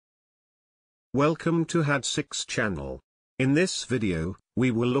Welcome to had6 channel. In this video,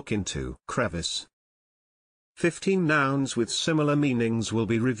 we will look into crevice. 15 nouns with similar meanings will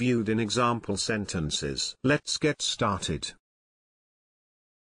be reviewed in example sentences. Let's get started.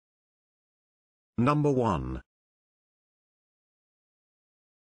 Number 1.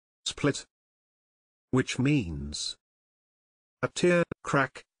 Split, which means a tear,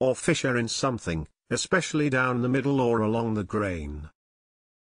 crack, or fissure in something, especially down the middle or along the grain.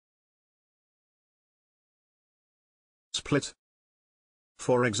 Split.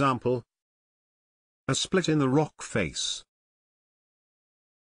 For example, a split in the rock face.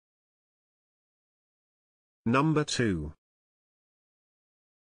 Number 2.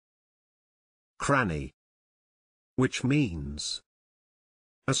 Cranny, which means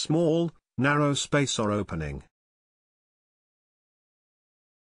a small, narrow space or opening.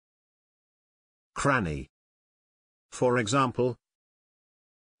 Cranny. For example,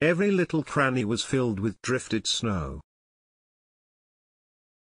 every little cranny was filled with drifted snow.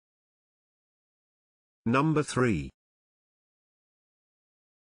 Number 3.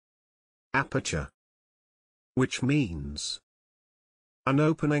 Aperture, which means an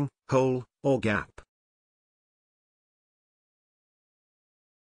opening, hole, or gap.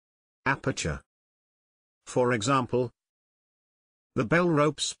 Aperture. For example, the bell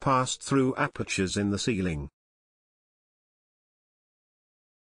ropes passed through apertures in the ceiling.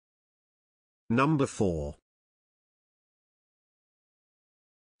 Number 4.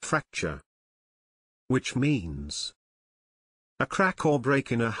 Fracture, which means a crack or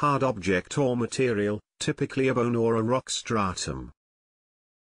break in a hard object or material, typically a bone or a rock stratum.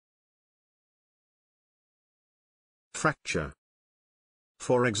 Fracture.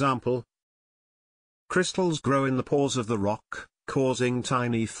 For example, crystals grow in the pores of the rock, causing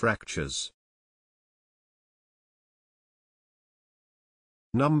tiny fractures.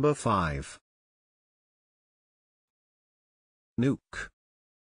 Number 5. Nuke,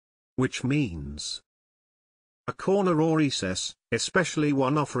 which means a corner or recess, especially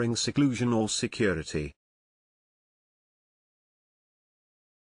one offering seclusion or security.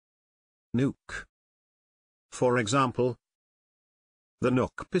 Nuke. For example, the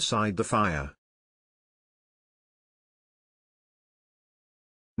nook beside the fire.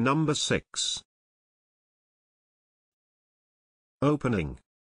 Number 6. Opening,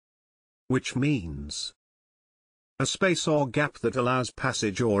 which means a space or gap that allows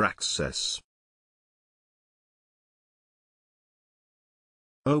passage or access.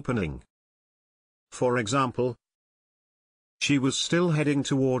 Opening. For example, she was still heading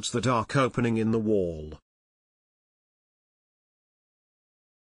towards the dark opening in the wall.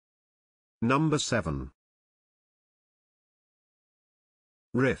 Number 7.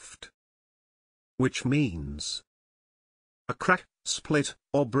 Rift, which means a crack, split,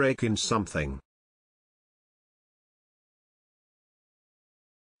 or break in something.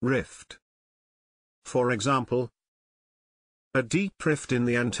 Rift. For example, a deep rift in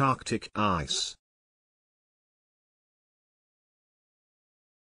the Antarctic ice.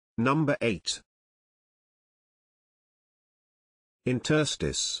 Number 8.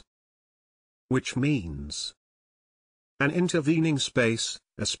 Interstice, which means an intervening space,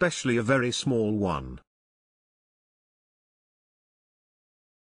 especially a very small one.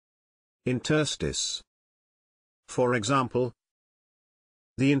 Interstice. For example,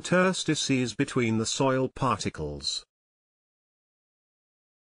 the interstices between the soil particles.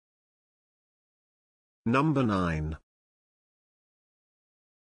 Number 9.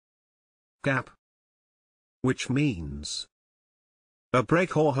 Gap, which means a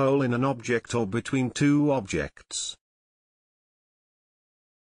break or hole in an object or between two objects.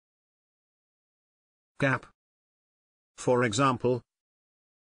 Gap. For example,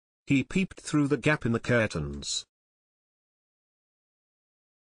 he peeped through the gap in the curtains.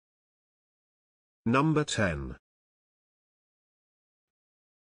 Number 10.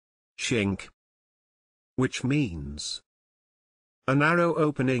 Chink, which means a narrow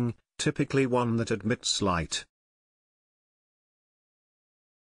opening, typically one that admits light.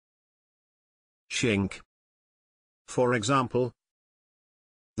 Chink. For example,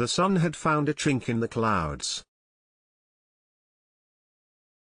 the sun had found a chink in the clouds.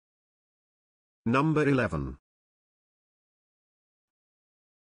 Number 11.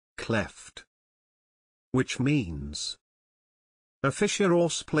 Cleft, which means a fissure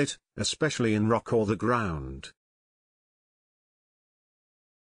or split, especially in rock or the ground.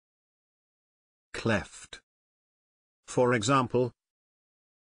 Cleft. For example,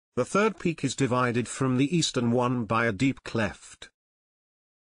 the third peak is divided from the eastern one by a deep cleft.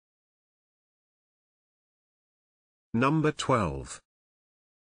 Number 12.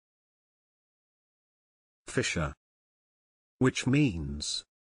 Fissure, which means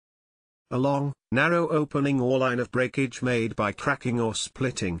a long, narrow opening or line of breakage made by cracking or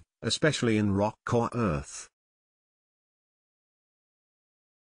splitting, especially in rock or earth.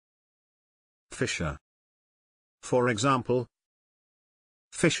 Fissure. For example,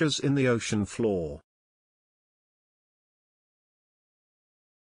 fissures in the ocean floor.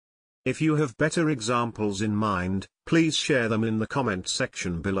 If you have better examples in mind, please share them in the comment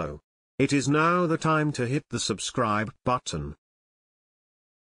section below. It is now the time to hit the subscribe button.